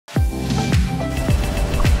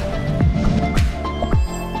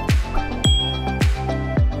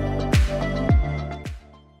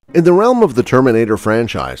In the realm of the Terminator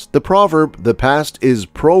franchise, the proverb, "the past is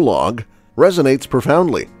prologue," resonates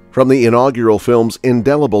profoundly. From the inaugural film's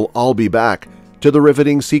indelible "I'll be back" to the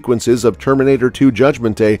riveting sequences of Terminator 2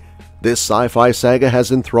 Judgment Day, this sci-fi saga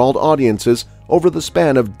has enthralled audiences over the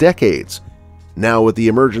span of decades. Now, with the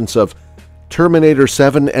emergence of Terminator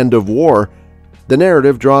 7: End of War, the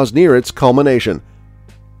narrative draws near its culmination.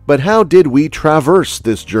 But how did we traverse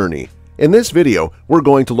this journey? In this video, we're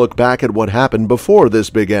going to look back at what happened before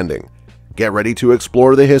this big ending. Get ready to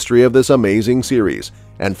explore the history of this amazing series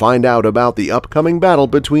and find out about the upcoming battle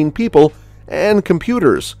between people and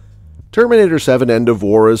computers. Terminator 7: End of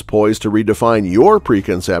War is poised to redefine your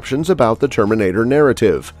preconceptions about the Terminator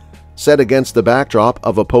narrative. Set against the backdrop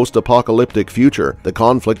of a post-apocalyptic future, the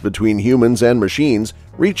conflict between humans and machines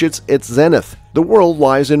reaches its zenith. The world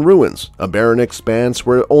lies in ruins, a barren expanse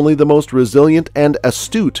where only the most resilient and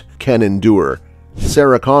astute can endure.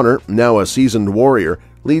 Sarah Connor, now a seasoned warrior,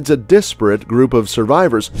 leads a disparate group of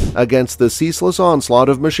survivors against the ceaseless onslaught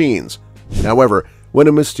of machines. However, when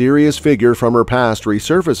a mysterious figure from her past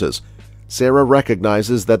resurfaces, Sarah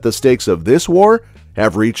recognizes that the stakes of this war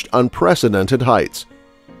have reached unprecedented heights.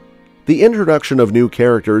 The introduction of new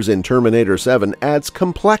characters in Terminator 7 adds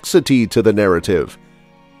complexity to the narrative.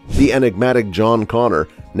 The enigmatic John Connor,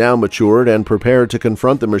 now matured and prepared to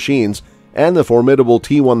confront the machines, and the formidable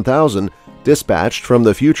T-1000, dispatched from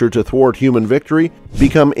the future to thwart human victory,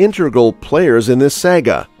 become integral players in this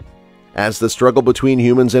saga. As the struggle between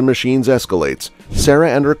humans and machines escalates, Sarah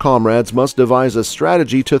and her comrades must devise a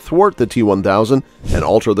strategy to thwart the T-1000 and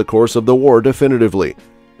alter the course of the war definitively.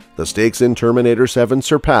 The stakes in Terminator 7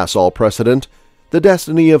 surpass all precedent. The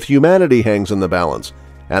destiny of humanity hangs in the balance,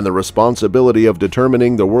 and the responsibility of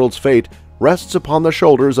determining the world's fate rests upon the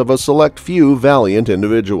shoulders of a select few valiant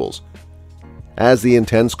individuals. As the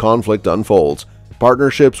intense conflict unfolds,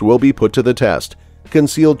 partnerships will be put to the test,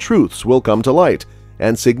 concealed truths will come to light,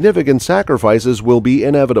 and significant sacrifices will be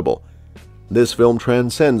inevitable. This film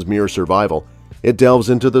transcends mere survival. It delves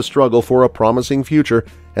into the struggle for a promising future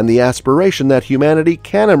and the aspiration that humanity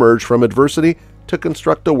can emerge from adversity to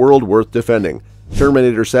construct a world worth defending.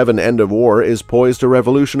 Terminator 7: End of War is poised to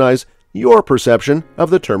revolutionize your perception of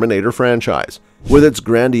the Terminator franchise. With its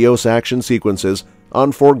grandiose action sequences,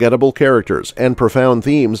 unforgettable characters, and profound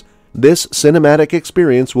themes, this cinematic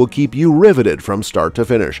experience will keep you riveted from start to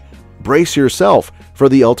finish. Brace yourself for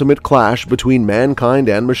the ultimate clash between mankind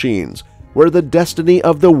and machines, where the destiny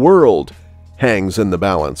of the world hangs in the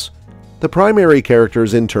balance. The primary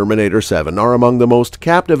characters in Terminator 7 are among the most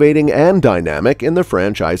captivating and dynamic in the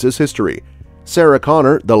franchise's history. Sarah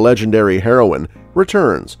Connor, the legendary heroine,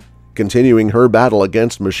 returns, continuing her battle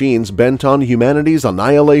against machines bent on humanity's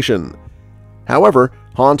annihilation. However,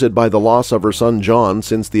 haunted by the loss of her son John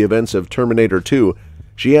since the events of Terminator 2,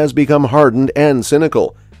 she has become hardened and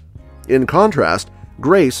cynical. In contrast,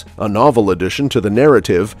 Grace, a novel addition to the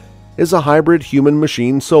narrative, is a hybrid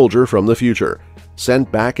human-machine soldier from the future,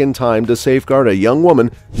 sent back in time to safeguard a young woman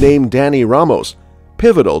named Dani Ramos,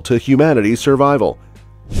 pivotal to humanity's survival.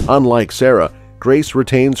 Unlike Sarah, Grace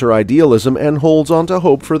retains her idealism and holds on to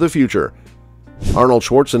hope for the future. Arnold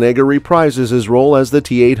Schwarzenegger reprises his role as the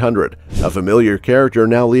T-800, a familiar character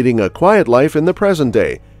now leading a quiet life in the present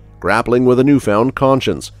day, grappling with a newfound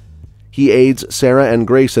conscience. He aids Sarah and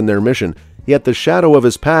Grace in their mission, yet the shadow of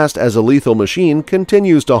his past as a lethal machine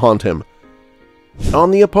continues to haunt him. On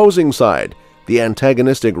the opposing side, the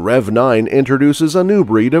antagonistic Rev 9 introduces a new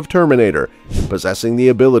breed of Terminator, possessing the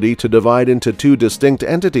ability to divide into two distinct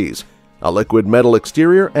entities, a liquid metal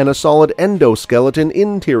exterior and a solid endoskeleton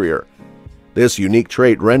interior. This unique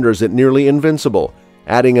trait renders it nearly invincible,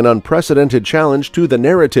 adding an unprecedented challenge to the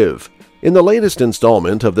narrative. In the latest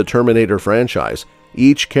installment of the Terminator franchise,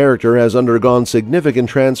 each character has undergone significant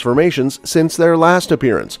transformations since their last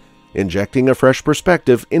appearance, injecting a fresh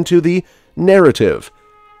perspective into the narrative.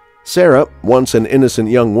 Sarah, once an innocent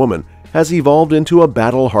young woman, has evolved into a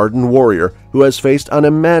battle-hardened warrior who has faced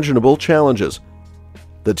unimaginable challenges.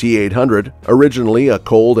 The T-800, originally a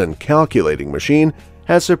cold and calculating machine,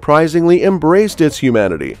 has surprisingly embraced its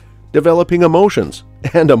humanity, developing emotions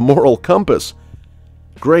and a moral compass.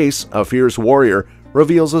 Grace, a fierce warrior,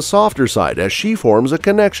 reveals a softer side as she forms a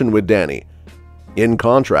connection with Dani. In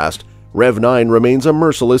contrast, Rev 9 remains a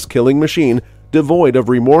merciless killing machine devoid of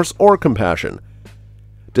remorse or compassion.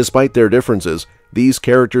 Despite their differences, these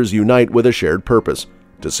characters unite with a shared purpose: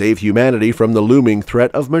 to save humanity from the looming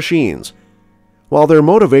threat of machines. While their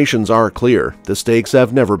motivations are clear, the stakes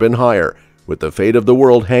have never been higher, with the fate of the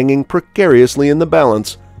world hanging precariously in the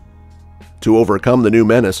balance. To overcome the new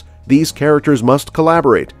menace, these characters must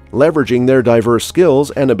collaborate, leveraging their diverse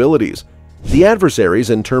skills and abilities. The adversaries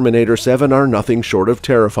in Terminator 7 are nothing short of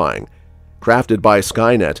terrifying. Crafted by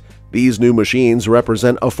Skynet, these new machines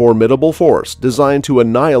represent a formidable force designed to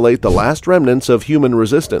annihilate the last remnants of human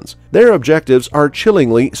resistance. Their objectives are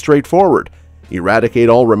chillingly straightforward: eradicate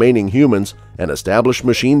all remaining humans and establish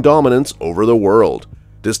machine dominance over the world.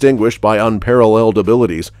 Distinguished by unparalleled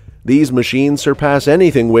abilities, these machines surpass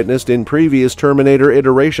anything witnessed in previous Terminator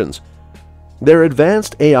iterations. Their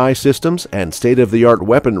advanced AI systems and state-of-the-art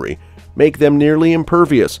weaponry make them nearly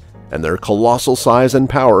impervious, and their colossal size and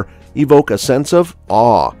power evoke a sense of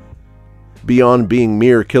awe. Beyond being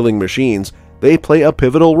mere killing machines, they play a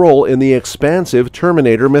pivotal role in the expansive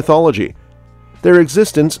Terminator mythology. Their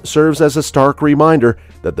existence serves as a stark reminder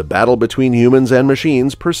that the battle between humans and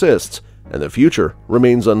machines persists, and the future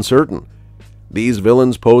remains uncertain. These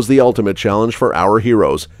villains pose the ultimate challenge for our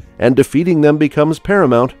heroes, and defeating them becomes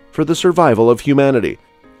paramount for the survival of humanity.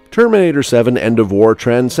 Terminator 7: End of War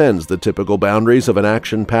transcends the typical boundaries of an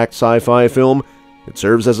action-packed sci-fi film. It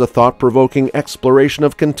serves as a thought-provoking exploration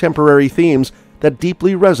of contemporary themes that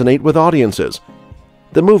deeply resonate with audiences.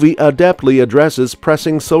 The movie adeptly addresses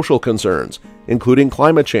pressing social concerns, including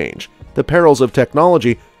climate change, the perils of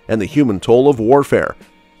technology, and the human toll of warfare.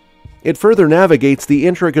 It further navigates the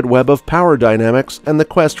intricate web of power dynamics and the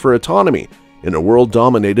quest for autonomy in a world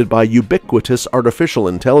dominated by ubiquitous artificial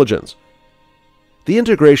intelligence. The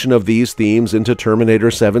integration of these themes into Terminator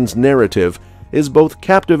 7's narrative is both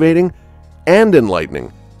captivating and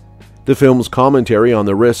enlightening. The film's commentary on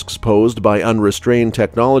the risks posed by unrestrained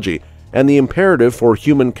technology and the imperative for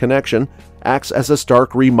human connection acts as a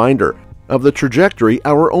stark reminder of the trajectory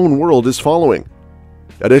our own world is following.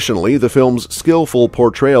 Additionally, the film's skillful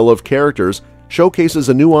portrayal of characters showcases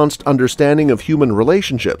a nuanced understanding of human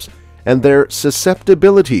relationships and their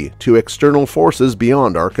susceptibility to external forces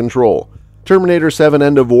beyond our control. Terminator 7: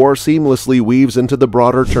 End of War seamlessly weaves into the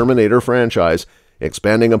broader Terminator franchise,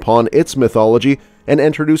 expanding upon its mythology and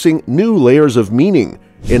introducing new layers of meaning.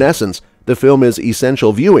 In essence, the film is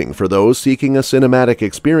essential viewing for those seeking a cinematic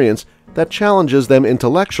experience that challenges them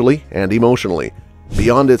intellectually and emotionally.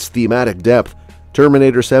 Beyond its thematic depth,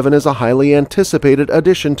 Terminator 7 is a highly anticipated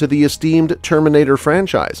addition to the esteemed Terminator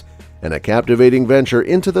franchise and a captivating venture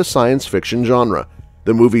into the science fiction genre.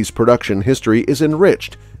 The movie's production history is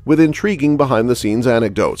enriched with intriguing behind-the-scenes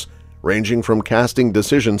anecdotes, ranging from casting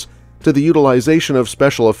decisions to the utilization of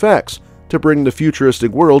special effects to bring the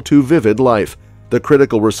futuristic world to vivid life. The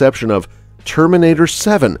critical reception of Terminator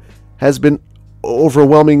 7 has been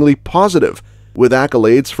overwhelmingly positive, with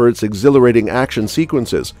accolades for its exhilarating action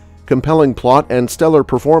sequences, compelling plot, and stellar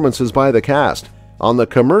performances by the cast. On the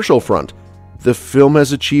commercial front, the film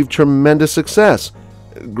has achieved tremendous success,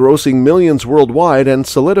 grossing millions worldwide and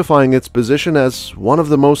solidifying its position as one of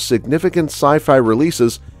the most significant sci-fi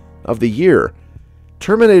releases of the year.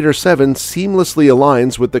 Terminator 7 seamlessly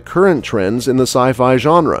aligns with the current trends in the sci-fi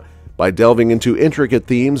genre by delving into intricate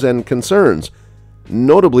themes and concerns,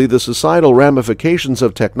 notably the societal ramifications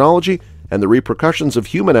of technology and the repercussions of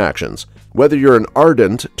human actions. Whether you're an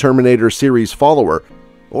ardent Terminator series follower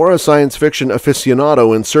or a science fiction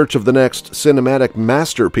aficionado in search of the next cinematic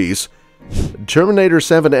masterpiece, Terminator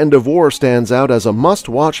 7: End of War stands out as a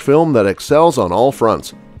must-watch film that excels on all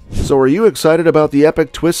fronts. So are you excited about the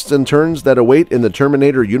epic twists and turns that await in the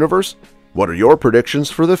Terminator universe? What are your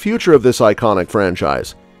predictions for the future of this iconic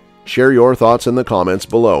franchise? Share your thoughts in the comments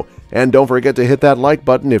below, and don't forget to hit that like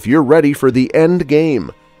button if you're ready for the end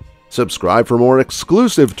game. Subscribe for more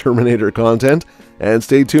exclusive Terminator content, and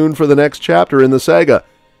stay tuned for the next chapter in the saga.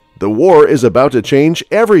 The war is about to change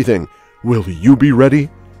everything. Will you be ready?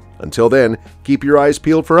 Until then, keep your eyes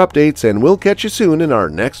peeled for updates, and we'll catch you soon in our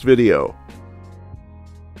next video.